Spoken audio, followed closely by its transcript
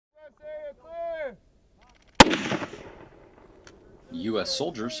U.S.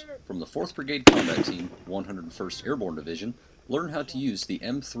 soldiers from the 4th Brigade Combat Team, 101st Airborne Division, learn how to use the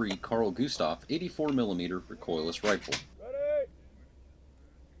M3 Carl Gustav 84mm recoilless rifle.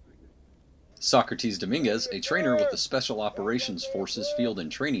 Socrates Dominguez, a trainer with the Special Operations Forces Field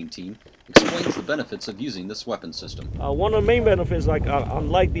and Training Team, explains the benefits of using this weapon system. One of the main benefits,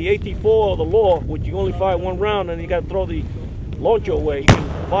 unlike the AT-4 or the law, which you only fire one round and you got to throw the launcher away, you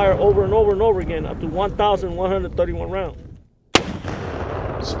can fire over and over and over again up to 1,131 rounds.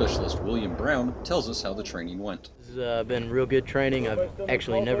 Specialist William Brown tells us how the training went. It's been real good training. I've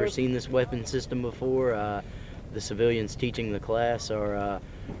actually never seen this weapon system before. The civilians teaching the class are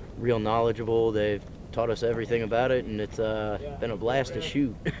real knowledgeable. They've taught us everything about it, and it's been a blast to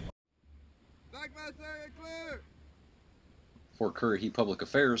shoot. For Currahees Public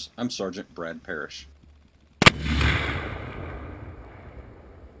Affairs, I'm Sergeant Brad Parrish.